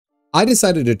I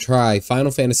decided to try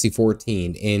Final Fantasy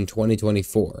XIV in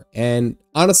 2024, and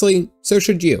honestly, so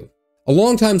should you. A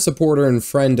longtime supporter and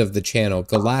friend of the channel,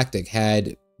 Galactic,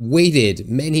 had waited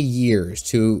many years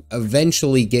to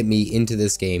eventually get me into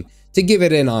this game to give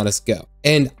it an honest go.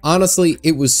 And honestly,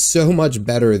 it was so much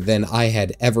better than I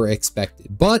had ever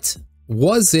expected. But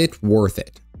was it worth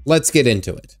it? Let's get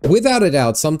into it. Without a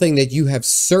doubt, something that you have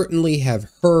certainly have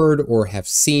heard or have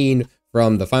seen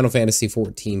from the Final Fantasy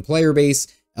XIV player base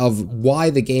of why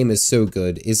the game is so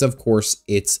good is, of course,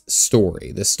 its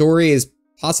story. The story is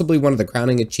possibly one of the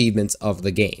crowning achievements of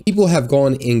the game. People have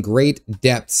gone in great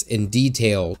depths and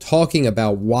detail talking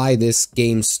about why this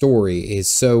game's story is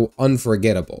so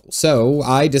unforgettable. So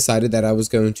I decided that I was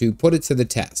going to put it to the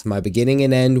test. My beginning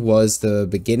and end was the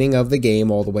beginning of the game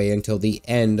all the way until the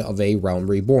end of A Realm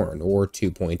Reborn, or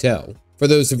 2.0. For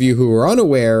those of you who are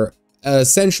unaware,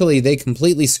 essentially they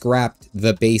completely scrapped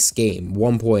the base game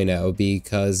 1.0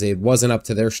 because it wasn't up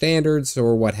to their standards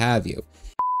or what have you.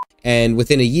 And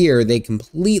within a year, they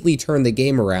completely turned the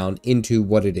game around into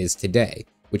what it is today,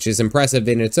 which is impressive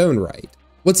in its own right.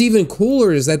 What's even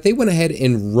cooler is that they went ahead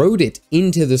and wrote it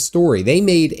into the story. They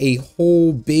made a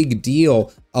whole big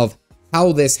deal of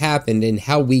how this happened and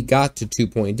how we got to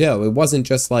 2.0. It wasn't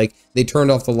just like they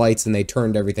turned off the lights and they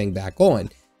turned everything back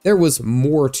on. There was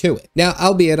more to it. Now,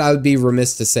 albeit I would be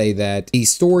remiss to say that the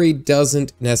story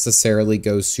doesn't necessarily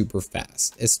go super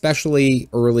fast, especially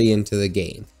early into the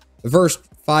game. The first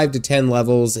 5 to 10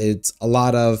 levels, it's a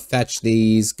lot of fetch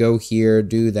these, go here,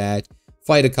 do that,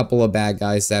 fight a couple of bad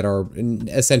guys that are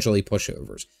essentially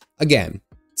pushovers. Again,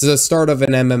 it's the start of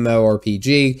an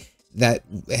MMORPG that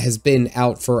has been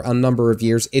out for a number of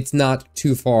years. It's not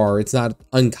too far, it's not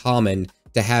uncommon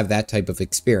to have that type of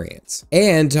experience.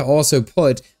 And to also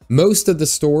put, most of the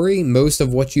story, most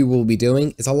of what you will be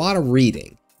doing is a lot of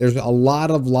reading. There's a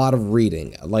lot of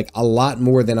reading, like a lot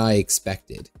more than I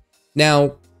expected.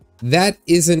 Now, that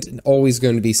isn't always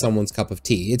going to be someone's cup of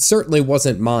tea. It certainly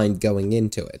wasn't mine going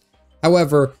into it.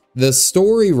 However, the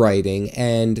story writing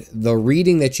and the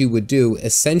reading that you would do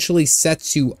essentially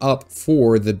sets you up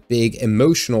for the big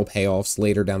emotional payoffs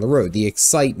later down the road. The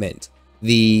excitement,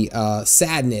 the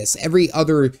sadness, every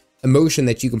other emotion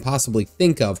that you can possibly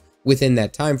think of within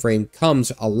that time frame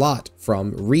comes a lot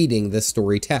from reading the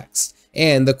story text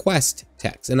and the quest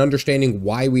text and understanding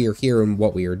why we are here and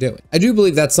what we are doing. I do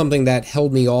believe that's something that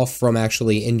held me off from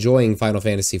actually enjoying Final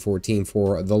Fantasy XIV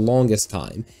for the longest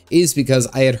time, is because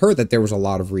I had heard that there was a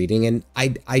lot of reading and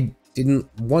I didn't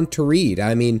want to read.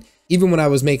 I mean, even when I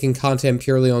was making content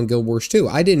purely on Guild Wars 2,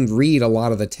 I didn't read a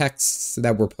lot of the texts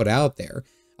that were put out there.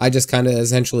 I just kind of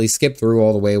essentially skipped through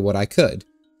all the way what I could.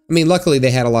 I mean, luckily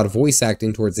they had a lot of voice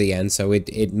acting towards the end, so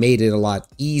it made it a lot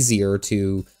easier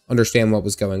to understand what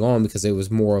was going on because it was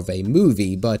more of a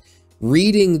movie, but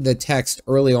reading the text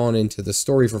early on into the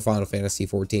story for Final Fantasy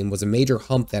XIV was a major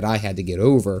hump that I had to get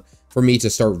over for me to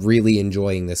start really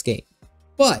enjoying this game.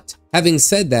 But having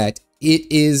said that, it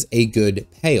is a good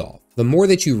payoff. The more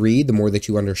that you read, the more that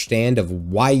you understand of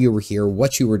why you were here,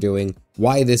 what you were doing,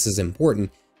 why this is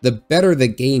important, the better the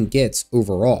game gets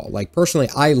overall. Like, personally,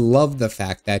 I love the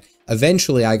fact that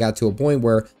eventually I got to a point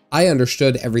where I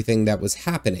understood everything that was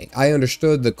happening. I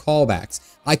understood the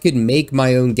callbacks. I could make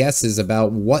my own guesses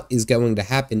about what is going to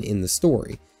happen in the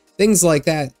story. Things like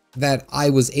that I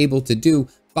was able to do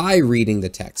by reading the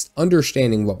text,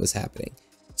 understanding what was happening.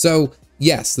 So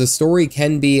yes, the story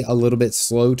can be a little bit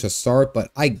slow to start, but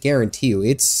I guarantee you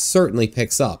it certainly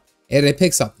picks up. And it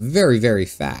picks up very, very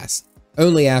fast,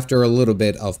 only after a little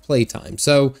bit of playtime.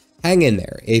 So hang in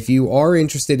there. If you are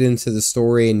interested into the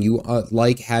story and you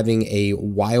like having a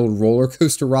wild roller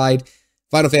coaster ride,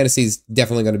 Final Fantasy is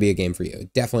definitely going to be a game for you.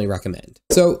 Definitely recommend.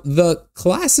 So the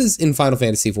classes in Final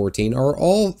Fantasy XIV are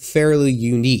all fairly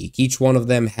unique. Each one of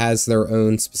them has their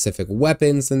own specific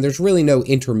weapons, and there's really no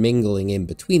intermingling in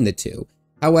between the two.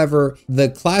 However, the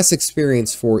class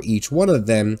experience for each one of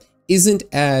them isn't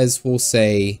as, we'll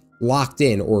say, locked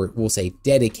in, or we'll say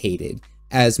dedicated,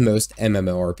 as most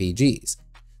MMORPGs.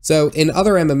 So in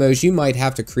other MMOs, you might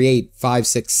have to create 5,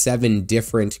 6, 7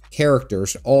 different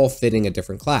characters, all fitting a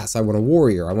different class. I want a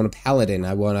warrior, I want a paladin,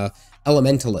 I want a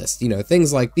elementalist, you know,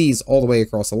 things like these all the way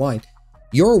across the line.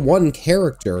 Your one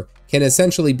character can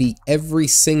essentially be every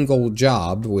single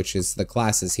job, which is the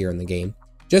classes here in the game,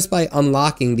 just by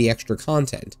unlocking the extra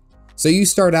content. So you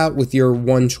start out with your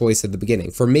one choice at the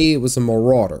beginning. For me, it was a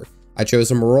Marauder. I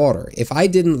chose a Marauder. If I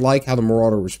didn't like how the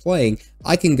Marauder was playing,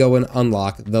 I can go and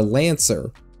unlock the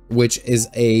Lancer, which is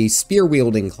a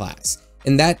spear-wielding class,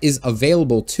 and that is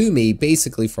available to me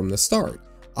basically from the start.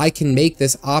 I can make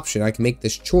this option, I can make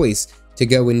this choice to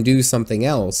go and do something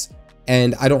else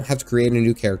and I don't have to create a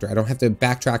new character. I don't have to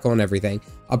backtrack on everything.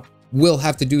 I will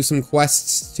have to do some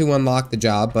quests to unlock the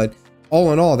job, but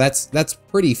all in all, that's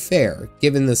pretty fair,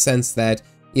 given the sense that,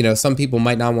 you know, some people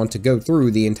might not want to go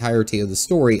through the entirety of the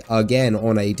story again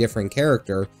on a different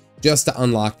character just to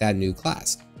unlock that new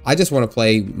class. I just want to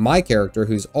play my character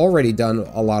who's already done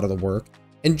a lot of the work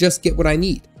and just get what I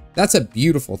need. That's a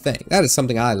beautiful thing. That is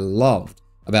something I loved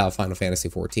about Final Fantasy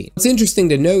XIV. What's interesting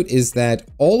to note is that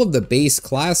all of the base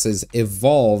classes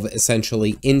evolve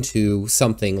essentially into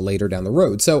something later down the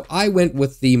road. So I went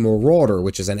with the Marauder,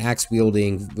 which is an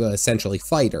axe-wielding, essentially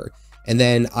fighter, and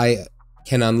then I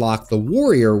can unlock the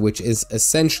Warrior, which is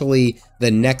essentially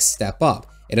the next step up.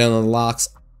 It unlocks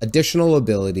additional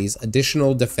abilities,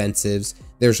 additional defensives.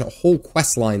 There's a whole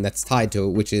quest line that's tied to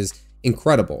it, which is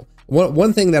incredible.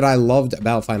 One thing that I loved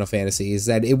about Final Fantasy is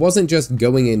that it wasn't just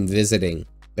going and visiting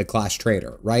the class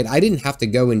trader, right? I didn't have to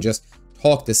go and just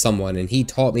talk to someone and he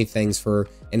taught me things for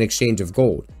an exchange of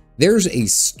gold. There's a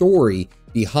story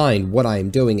behind what I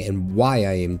am doing and why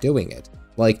I am doing it.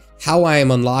 Like how I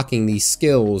am unlocking these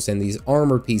skills and these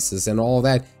armor pieces and all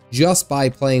that just by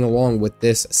playing along with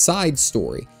this side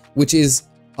story, which is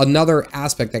another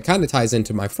aspect that kind of ties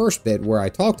into my first bit where I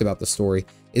talked about the story,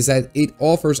 is that it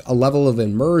offers a level of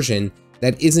immersion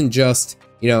that isn't just,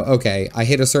 you know, okay, I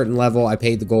hit a certain level, I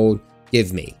paid the gold,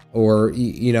 give me. Or,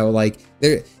 you know, like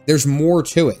there's more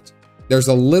to it. There's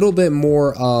a little bit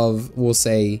more of, we'll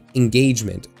say,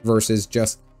 engagement versus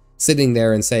just sitting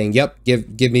there and saying, yep,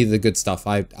 give me the good stuff.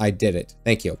 I did it.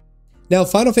 Thank you. Now,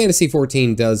 Final Fantasy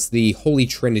XIV does the holy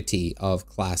trinity of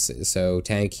classes, so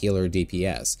tank, healer,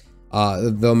 DPS.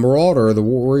 The Marauder, the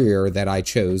Warrior that I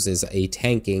chose, is a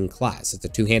tanking class. It's a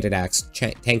two-handed axe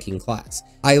tanking class.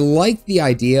 I like the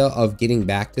idea of getting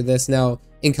back to this now,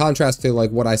 in contrast to like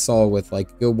what I saw with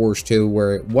like Guild Wars 2,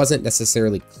 where it wasn't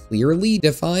necessarily clearly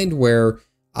defined, where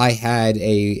I had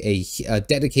a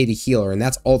dedicated healer, and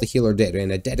that's all the healer did,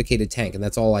 and a dedicated tank, and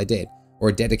that's all I did, or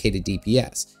a dedicated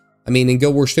DPS. I mean, in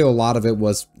Guild Wars 2, a lot of it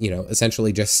was, you know,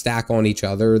 essentially just stack on each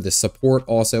other. The support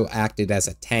also acted as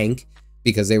a tank,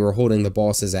 because they were holding the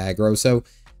boss's aggro. So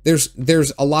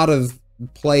there's a lot of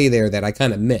play there that I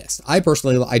kind of missed. I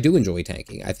personally, I do enjoy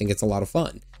tanking. I think it's a lot of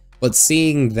fun. But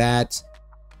seeing that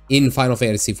in Final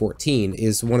Fantasy XIV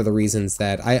is one of the reasons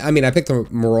that I mean, I picked the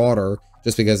Marauder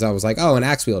just because I was like, oh, an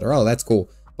axe wielder. Oh, that's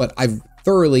cool. But I've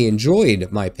thoroughly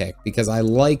enjoyed my pick because I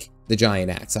like the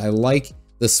giant axe. I like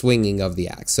the swinging of the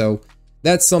axe. So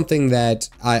that's something that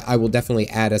I will definitely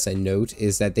add as a note,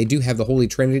 is that they do have the Holy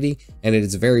Trinity, and it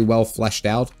is very well fleshed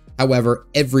out. However,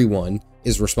 everyone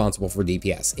is responsible for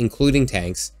DPS, including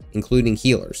tanks, including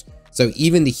healers. So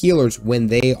even the healers, when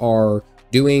they are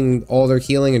doing all their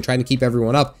healing and trying to keep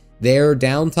everyone up, their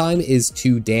downtime is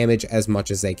to damage as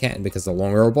much as they can, because the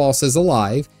longer a boss is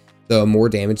alive, the more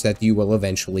damage that you will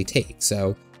eventually take.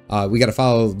 So we got to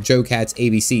follow Joe Cat's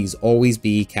ABCs, always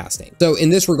be casting. So in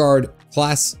this regard,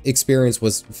 class experience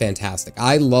was fantastic.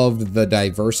 I loved the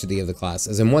diversity of the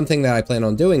classes. And one thing that I plan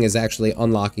on doing is actually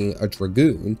unlocking a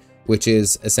Dragoon, which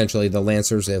is essentially the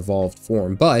Lancer's evolved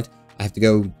form. But I have to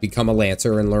go become a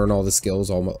Lancer and learn all the skills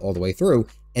all the way through,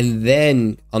 and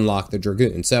then unlock the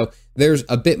Dragoon. So there's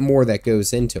a bit more that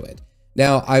goes into it.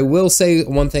 Now, I will say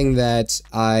one thing that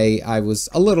I was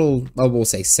a little, I will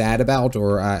say, sad about,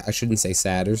 or I shouldn't say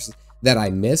sad, or that I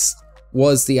missed,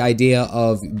 was the idea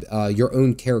of your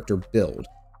own character build.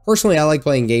 Personally, I like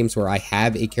playing games where I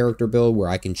have a character build, where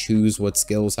I can choose what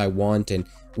skills I want and,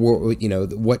 you know,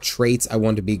 what traits I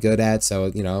want to be good at. So,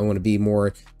 you know, I want to be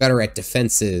better at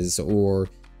defenses, or,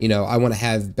 you know, I want to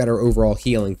have better overall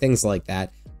healing, things like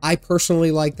that. I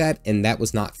personally like that, and that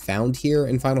was not found here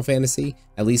in Final Fantasy,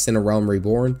 at least in A Realm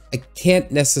Reborn. I can't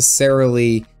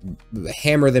necessarily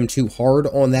hammer them too hard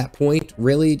on that point,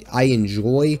 really. I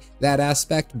enjoy that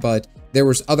aspect, but there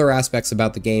was other aspects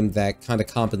about the game that kind of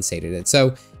compensated it.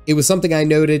 So it was something I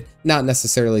noted, not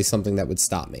necessarily something that would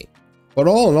stop me. But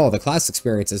all in all, the class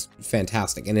experience is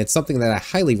fantastic, and it's something that I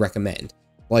highly recommend.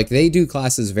 Like, they do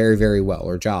classes very, very well,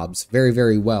 or jobs very,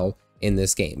 very well in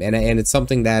this game, and it's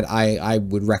something that I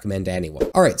would recommend to anyone.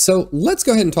 All right, so let's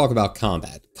go ahead and talk about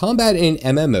combat. Combat in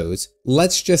MMOs,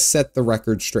 let's just set the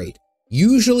record straight.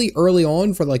 Usually early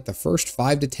on, for like the first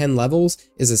 5 to 10 levels,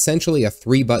 is essentially a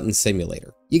 3-button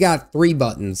simulator. You got 3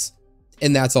 buttons,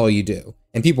 and that's all you do.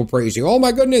 And people praise you, oh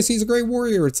my goodness, he's a great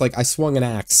warrior. It's like, I swung an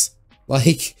axe.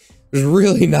 Like, it's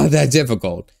really not that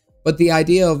difficult. But the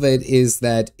idea of it is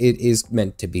that it is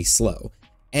meant to be slow.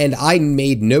 And I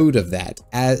made note of that,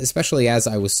 especially as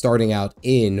I was starting out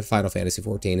in Final Fantasy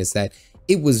XIV, is that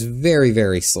it was very,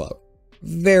 very slow.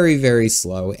 Very, very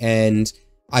slow. And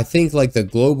I think like the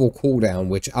global cooldown,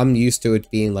 which I'm used to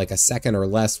it being like a second or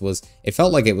less, it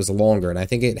felt like it was longer. And I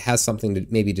think it has something to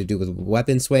maybe to do with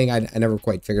weapon swing. I never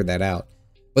quite figured that out.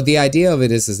 But the idea of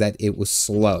it is that it was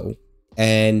slow.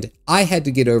 And I had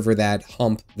to get over that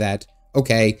hump that,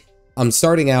 okay, I'm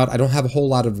starting out, I don't have a whole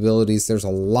lot of abilities, there's a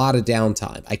lot of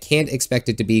downtime. I can't expect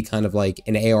it to be kind of like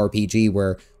an ARPG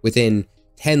where within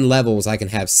 10 levels I can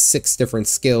have 6 different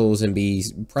skills and be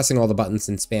pressing all the buttons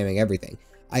and spamming everything.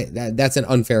 That's an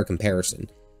unfair comparison.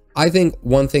 I think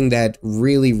one thing that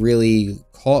really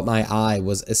caught my eye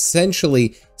was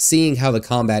essentially seeing how the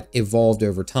combat evolved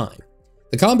over time.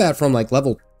 The combat from like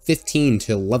level 15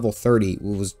 to level 30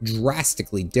 was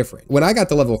drastically different. When I got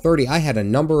to level 30, I had a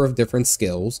number of different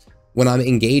skills. When I'm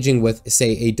engaging with,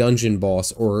 say, a dungeon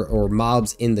boss or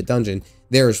mobs in the dungeon,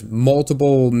 there's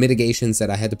multiple mitigations that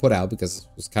I had to put out because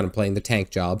I was kind of playing the tank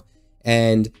job.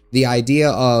 And the idea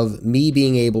of me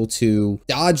being able to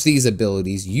dodge these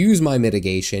abilities, use my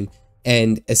mitigation,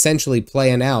 and essentially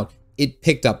playing out, it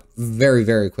picked up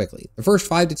very quickly. The first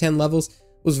 5 to 10 levels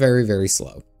was very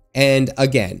slow. And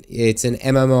again, it's an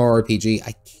MMORPG.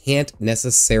 I can't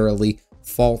necessarily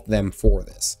fault them for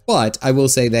this, but I will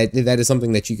say that that is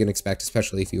something that you can expect,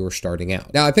 especially if you were starting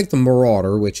out. Now, I picked the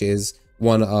Marauder, which is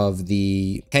one of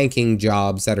the tanking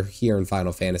jobs that are here in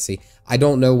Final Fantasy. I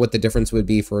don't know what the difference would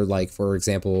be for, like, for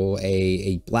example,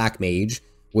 a Black Mage,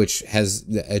 which has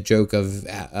a joke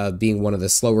of being one of the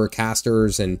slower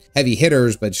casters and heavy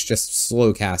hitters, but it's just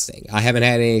slow casting. I haven't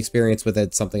had any experience with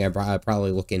it, something I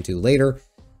probably look into later,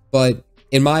 but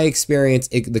in my experience,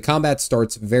 the combat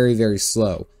starts very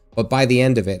slow. But by the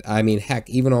end of it, I mean, heck,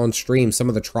 even on stream, some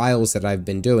of the trials that I've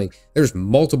been doing, there's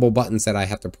multiple buttons that I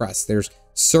have to press. There's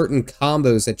certain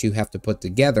combos that you have to put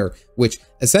together, which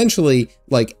essentially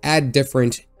like add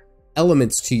different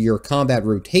elements to your combat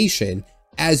rotation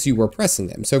as you were pressing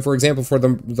them. So for example, for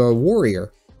the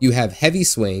warrior, you have heavy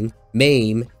swing,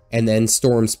 maim, and then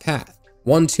Storm's Path,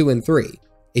 1, 2, and 3.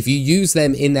 If you use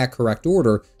them in that correct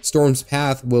order, Storm's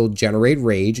Path will generate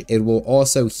rage. It will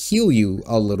also heal you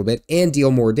a little bit and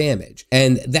deal more damage.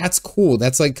 And that's cool.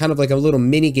 That's like kind of like a little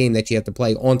mini game that you have to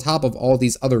play on top of all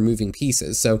these other moving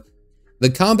pieces. So the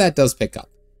combat does pick up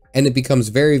and it becomes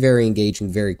very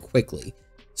engaging very quickly.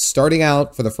 Starting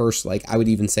out for the first, like, I would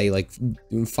even say like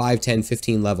 5, 10,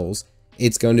 15 levels,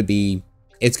 it's going to be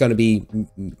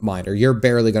minor. You're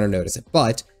barely going to notice it,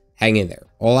 but hang in there.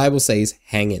 All I will say is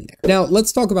hang in there. Now,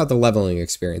 let's talk about the leveling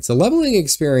experience. The leveling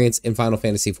experience in Final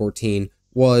Fantasy XIV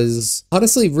was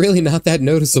honestly really not that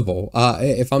noticeable,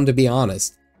 if I'm to be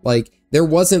honest. Like, there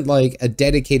wasn't like a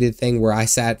dedicated thing where I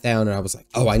sat down and I was like,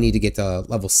 oh, I need to get to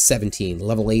level 17,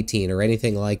 level 18, or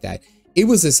anything like that. It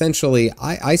was essentially,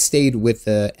 I stayed with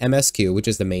the MSQ, which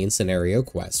is the main scenario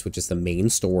quest, which is the main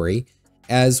story,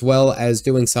 as well as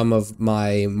doing some of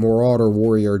my Marauder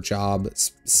Warrior job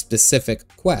specific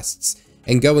quests.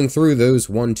 And going through those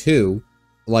 1, 2,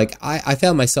 like I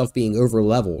found myself being over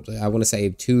leveled. I want to say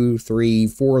 2, 3,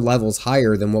 4 levels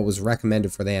higher than what was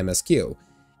recommended for the MSQ.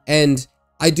 And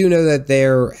I do know that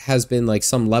there has been like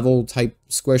some level type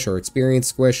squish or experience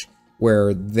squish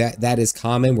where that is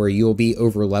common, where you'll be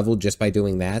over leveled just by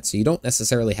doing that. So you don't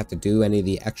necessarily have to do any of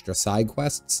the extra side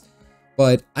quests.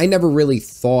 But I never really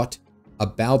thought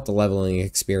about the leveling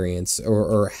experience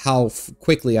or how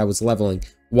quickly I was leveling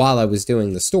while I was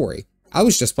doing the story. I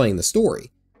was just playing the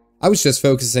story. I was just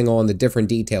focusing on the different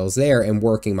details there and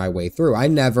working my way through. I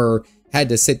never had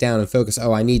to sit down and focus,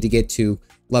 oh, I need to get to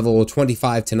level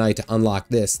 25 tonight to unlock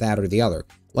this, that, or the other.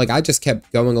 Like, I just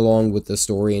kept going along with the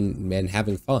story and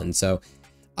having fun. So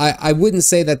I wouldn't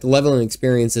say that the leveling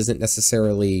experience isn't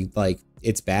necessarily like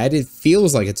it's bad. It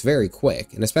feels like it's very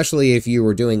quick, and especially if you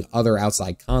were doing other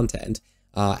outside content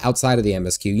outside of the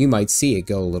MSQ, you might see it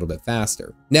go a little bit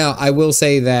faster. Now, I will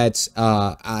say that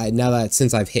now that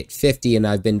since I've hit 50 and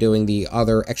I've been doing the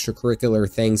other extracurricular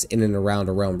things in and around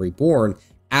A Realm Reborn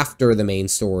after the main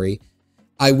story,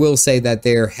 I will say that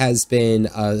there has been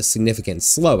a significant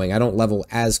slowing. I don't level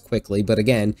as quickly, but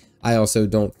again, I also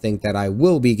don't think that I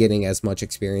will be getting as much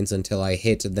experience until I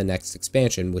hit the next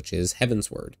expansion, which is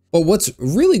Heavensward. But what's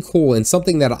really cool and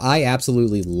something that I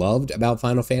absolutely loved about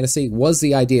Final Fantasy was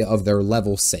the idea of their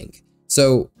level sync.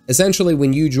 So essentially,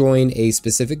 when you join a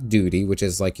specific duty, which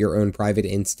is like your own private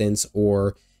instance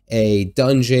or a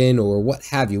dungeon or what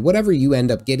have you, whatever you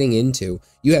end up getting into,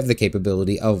 you have the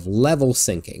capability of level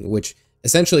syncing, which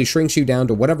essentially shrinks you down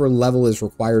to whatever level is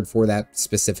required for that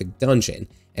specific dungeon,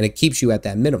 and it keeps you at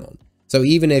that minimum. So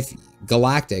even if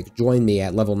Galactic joined me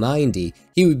at level 90,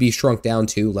 he would be shrunk down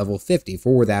to level 50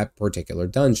 for that particular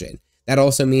dungeon. That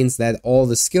also means that all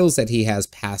the skills that he has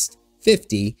past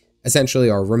 50 essentially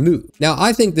are removed. Now,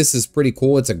 I think this is pretty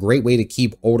cool. It's a great way to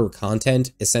keep older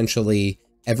content essentially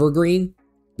evergreen,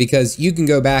 because you can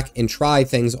go back and try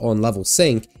things on level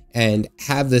sync and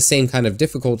have the same kind of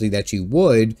difficulty that you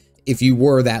would if you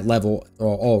were that level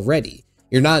already.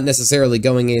 You're not necessarily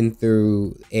going in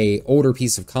through a older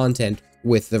piece of content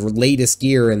with the latest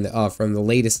gear and from the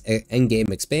latest endgame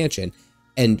expansion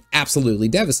and absolutely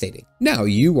devastating. No,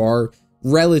 you are,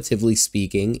 relatively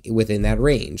speaking, within that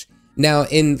range. Now,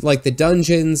 in like the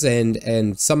dungeons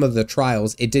and some of the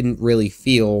trials, it didn't really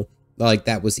feel like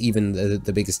that was even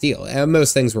the biggest deal. And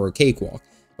most things were a cakewalk,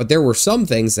 but there were some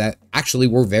things that actually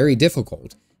were very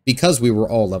difficult because we were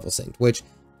all level synced, which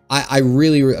I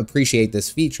really appreciate this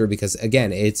feature, because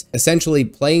again, it's essentially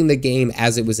playing the game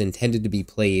as it was intended to be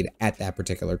played at that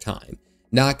particular time.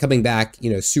 Not coming back,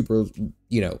 super,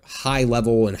 high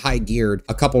level and high geared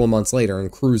a couple of months later and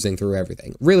cruising through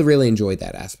everything. Really enjoyed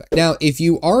that aspect. Now, if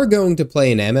you are going to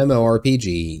play an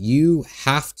MMORPG, you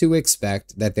have to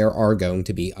expect that there are going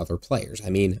to be other players. I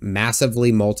mean,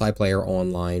 massively multiplayer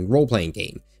online role-playing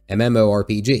game,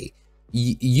 MMORPG.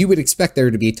 You would expect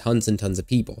there to be tons and tons of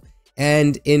people.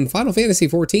 And in Final Fantasy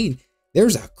XIV,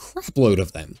 there's a crap load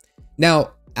of them.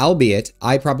 Now, albeit,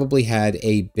 I probably had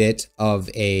a bit of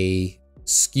a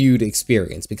skewed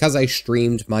experience because I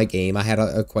streamed my game. I had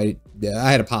a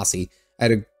posse. I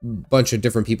had a bunch of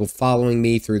different people following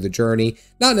me through the journey,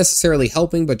 not necessarily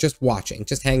helping, but just watching,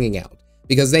 just hanging out,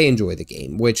 because they enjoy the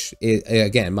game, which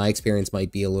again, my experience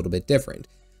might be a little bit different.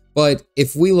 But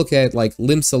if we look at like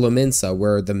Limsa Lominsa,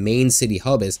 where the main city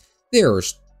hub is,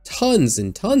 there's tons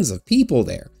and tons of people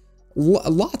there,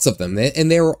 lots of them,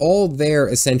 and they were all there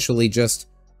essentially just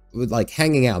like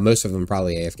hanging out. Most of them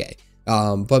probably AFK.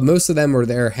 But most of them were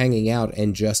there hanging out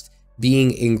and just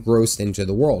being engrossed into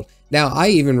the world. Now, I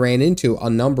even ran into a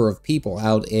number of people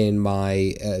out in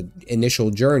my initial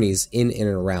journeys in and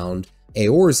around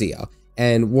Eorzea.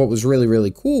 And what was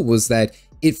really cool was that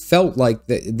it felt like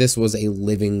this was a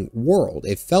living world.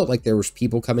 It felt like there was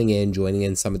people coming in, joining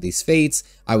in some of these fates.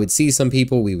 I would see some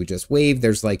people, we would just wave.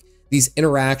 There's like these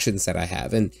interactions that I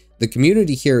have, and the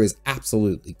community here is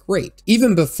absolutely great.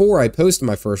 Even before I posted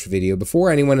my first video, before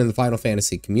anyone in the Final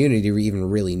Fantasy community even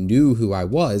really knew who I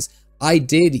was, I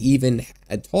did even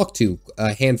talk to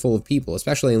a handful of people,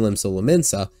 especially in Limsa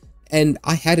Lominsa, and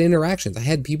I had interactions. I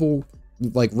had people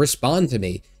like respond to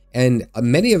me, and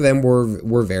many of them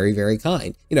were very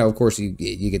kind. Of course, you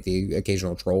get the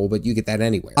occasional troll, but you get that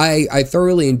anywhere. I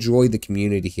thoroughly enjoyed the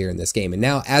community here in this game, and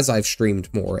now as I've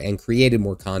streamed more and created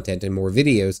more content and more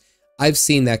videos, I've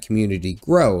seen that community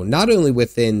grow, not only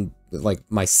within like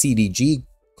my CDG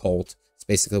cult, it's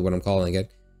basically what I'm calling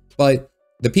it, but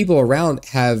the people around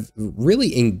have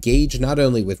really engaged not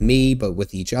only with me, but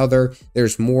with each other.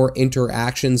 There's more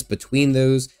interactions between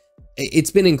those.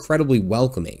 It's been incredibly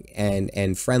welcoming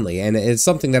and friendly, and it's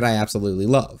something that I absolutely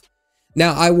love.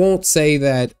 Now, I won't say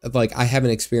that like I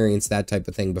haven't experienced that type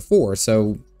of thing before.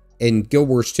 So in Guild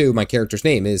Wars 2, my character's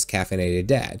name is Caffeinated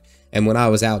Dad. And when I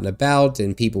was out and about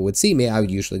and people would see me, I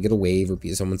would usually get a wave, or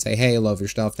someone say, hey, I love your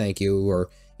stuff, thank you, or,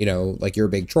 like, you're a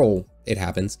big troll. It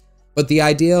happens. But the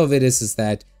idea of it is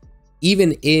that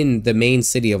even in the main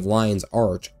city of Lion's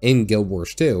Arch in Guild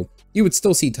Wars 2, you would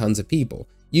still see tons of people.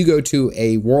 You go to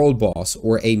a world boss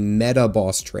or a meta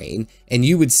boss train, and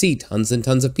you would see tons and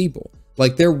tons of people.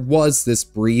 Like, there was this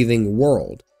breathing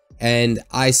world. And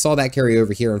I saw that carry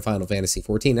over here in Final Fantasy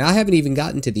XIV. And I haven't even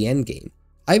gotten to the end game.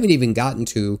 I haven't even gotten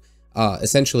to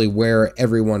essentially where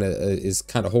everyone is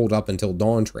kind of holed up until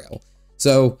Dawn Trail.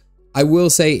 So I will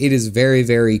say it is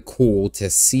very cool to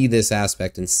see this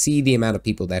aspect and see the amount of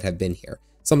people that have been here.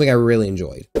 Something I really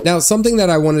enjoyed. Now, something that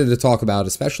I wanted to talk about,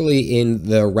 especially in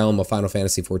the realm of Final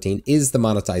Fantasy XIV, is the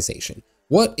monetization.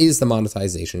 What is the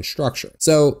monetization structure?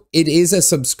 So it is a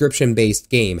subscription-based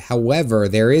game. However,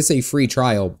 there is a free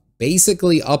trial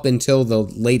basically up until the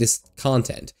latest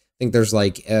content. I think there's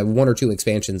like 1 or 2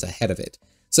 expansions ahead of it.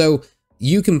 So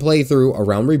you can play through A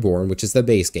Realm Reborn, which is the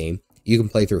base game. You can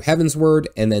play through Heavensward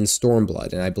and then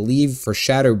Stormblood. And I believe for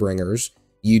Shadowbringers,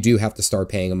 you do have to start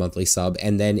paying a monthly sub,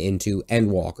 and then into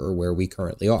Endwalker, where we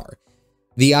currently are.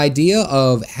 The idea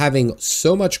of having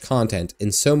so much content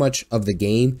and so much of the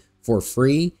game for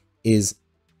free is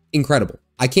incredible.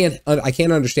 I can't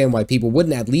understand why people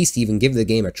wouldn't at least even give the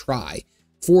game a try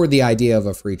for the idea of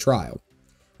a free trial.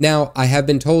 Now, I have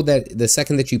been told that the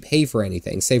second that you pay for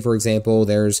anything, say for example,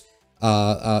 there's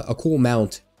a cool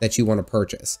mount that you want to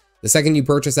purchase. The second you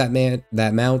purchase that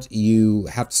mount, you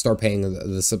have to start paying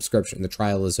the subscription. The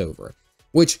trial is over,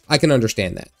 which I can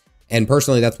understand that. And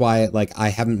personally, that's why like I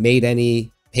haven't made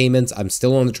any payments. I'm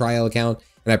still on the trial account,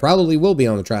 And I probably will be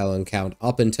on the trial account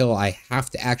up until I have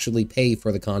to actually pay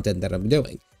for the content that I'm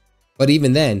doing. But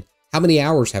even then, how many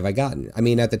hours have I gotten? I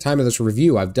mean, at the time of this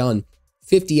review, I've done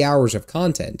 50 hours of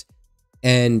content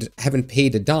and haven't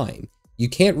paid a dime. You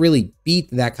can't really beat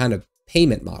that kind of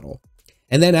payment model.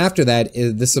 And then after that,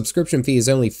 the subscription fee is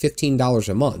only $15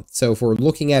 a month. So if we're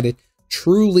looking at it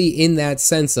truly in that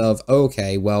sense of,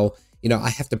 okay, well, you know, I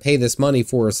have to pay this money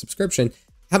for a subscription.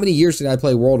 How many years did I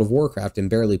play World of Warcraft and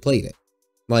barely played it?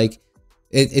 Like,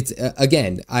 it's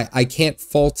again, I can't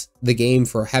fault the game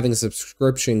for having a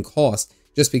subscription cost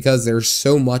just because there's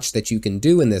so much that you can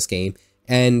do in this game.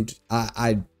 And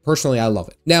I personally, I love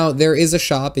it. Now, there is a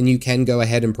shop and you can go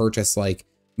ahead and purchase like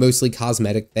mostly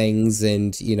cosmetic things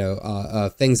and, you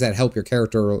know, things that help your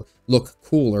character look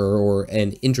cooler or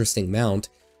an interesting mount.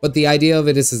 But the idea of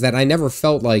it is that I never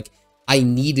felt like I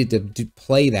needed to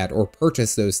play that or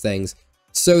purchase those things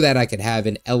so that I could have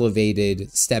an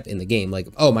elevated step in the game. Like,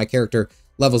 oh, my character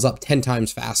levels up 10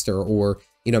 times faster, or,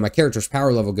 you know, my character's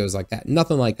power level goes like that.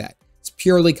 Nothing like that. It's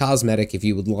purely cosmetic if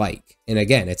you would like. And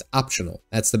again, it's optional.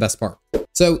 That's the best part.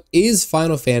 So is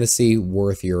Final Fantasy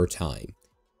worth your time?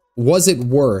 Was it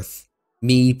worth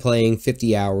me playing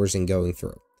 50 hours and going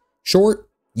through? Short?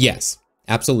 Yes,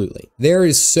 absolutely. There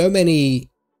is so many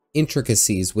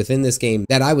intricacies within this game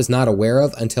that I was not aware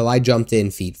of until I jumped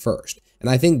in feet first. And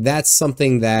I think that's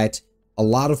something that a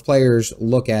lot of players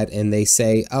look at and they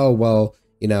say, oh, well,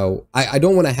 you know, I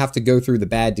don't want to have to go through the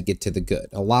bad to get to the good.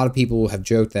 A lot of people have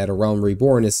joked that A Realm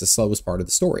Reborn is the slowest part of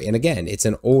the story. And again, it's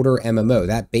an older MMO.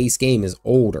 That base game is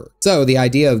older. So the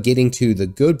idea of getting to the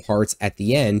good parts at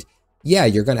the end, yeah,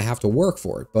 you're going to have to work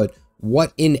for it. But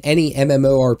what in any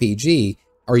MMORPG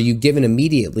are you given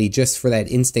immediately just for that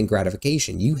instant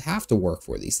gratification? You have to work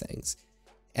for these things.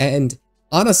 And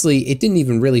honestly, it didn't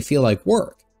even really feel like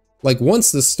work. Like,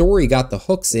 once the story got the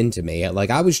hooks into me, like,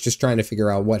 I was just trying to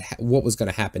figure out what was going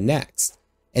to happen next.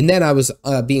 And then I was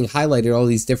being highlighted all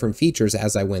these different features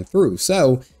as I went through.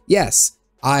 So, yes,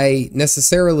 I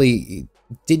necessarily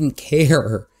didn't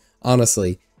care,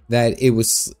 honestly, that it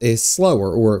was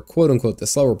slower, or quote-unquote the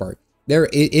slower part.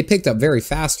 It picked up very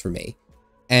fast for me.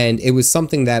 And it was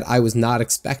something that I was not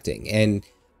expecting. And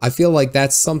I feel like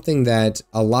that's something that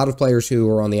a lot of players who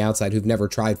are on the outside who've never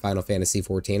tried Final Fantasy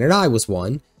XIV, and I was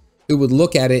one, who would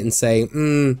look at it and say,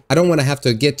 I don't want to have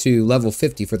to get to level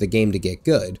 50 for the game to get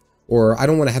good. Or I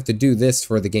don't want to have to do this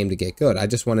for the game to get good. I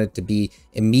just want it to be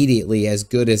immediately as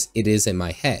good as it is in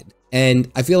my head. And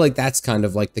I feel like that's kind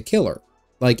of like the killer.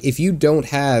 Like, if you don't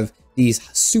have these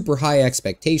super high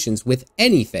expectations with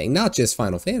anything, not just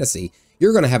Final Fantasy,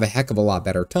 you're going to have a heck of a lot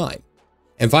better time.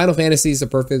 And Final Fantasy is a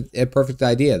perfect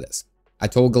idea of this. I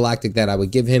told Galactic that I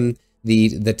would give him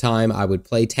the time. I would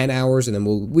play 10 hours and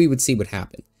then we would see what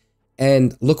happened.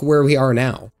 And look where we are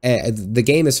now. The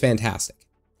game is fantastic.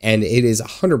 And it is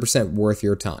 100% worth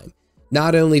your time.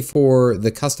 Not only for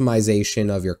the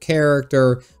customization of your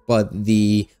character, but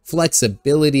the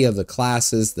flexibility of the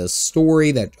classes, the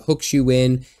story that hooks you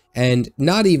in, and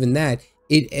not even that,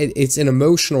 it's an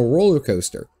emotional roller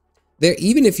coaster.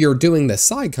 Even if you're doing the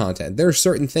side content, there are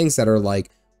certain things that are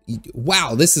like,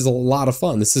 wow, this is a lot of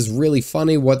fun. This is really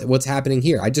funny what's happening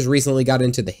here. I just recently got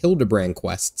into the Hildebrand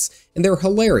quests, and they're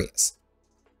hilarious.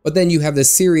 But then you have the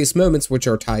serious moments which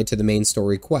are tied to the main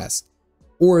story quest.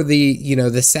 Or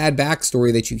the sad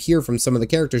backstory that you hear from some of the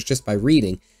characters just by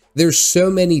reading. There's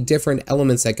so many different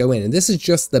elements that go in, and this is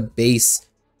just the base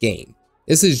game.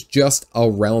 This is just A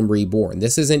Realm Reborn.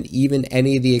 This isn't even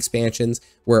any of the expansions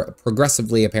where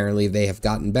progressively, apparently, they have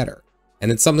gotten better.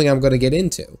 And it's something I'm going to get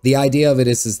into. The idea of it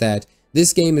is that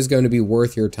this game is going to be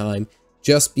worth your time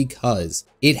just because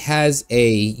it has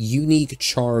a unique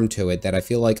charm to it that I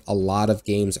feel like a lot of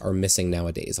games are missing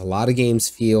nowadays. A lot of games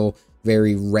feel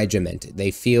very regimented. They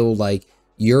feel like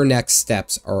your next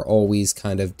steps are always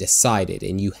kind of decided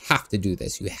and you have to do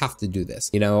this, you have to do this.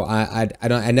 You know,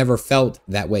 I never felt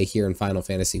that way here in Final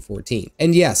Fantasy XIV.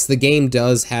 And yes, the game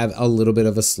does have a little bit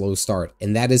of a slow start,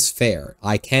 and that is fair.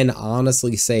 I can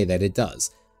honestly say that it does.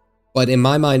 But in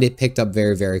my mind, it picked up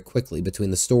very, very quickly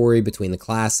between the story, between the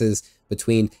classes,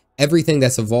 between everything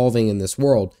that's evolving in this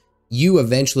world. You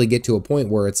eventually get to a point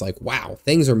where it's like, wow,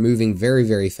 things are moving very,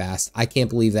 very fast. I can't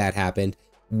believe that happened.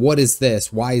 What is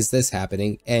this? Why is this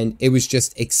happening? And it was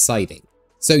just exciting.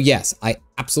 So yes, I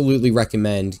absolutely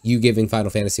recommend you giving Final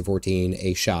Fantasy XIV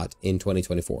a shot in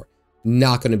 2024.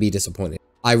 Not going to be disappointed.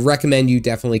 I recommend you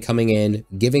definitely coming in,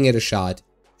 giving it a shot,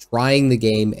 trying the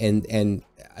game, and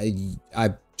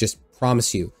I just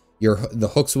promise you,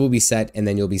 the hooks will be set and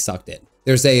then you'll be sucked in.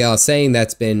 There's a saying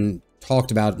that's been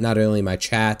talked about not only in my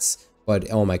chats, but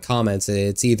all my comments,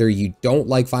 it's either you don't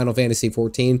like Final Fantasy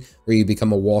XIV or you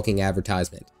become a walking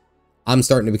advertisement. I'm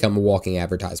starting to become a walking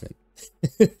advertisement.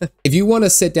 If you want to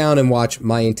sit down and watch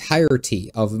my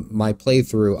entirety of my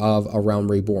playthrough of A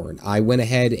Realm Reborn, I went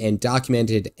ahead and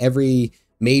documented every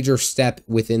major step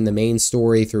within the main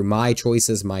story through my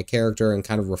choices, my character, and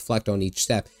kind of reflect on each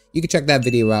step. You can check that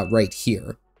video out right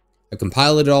here. I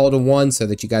compiled it all into one so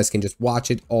that you guys can just watch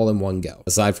it all in one go.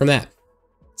 Aside from that,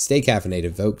 stay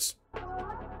caffeinated, folks.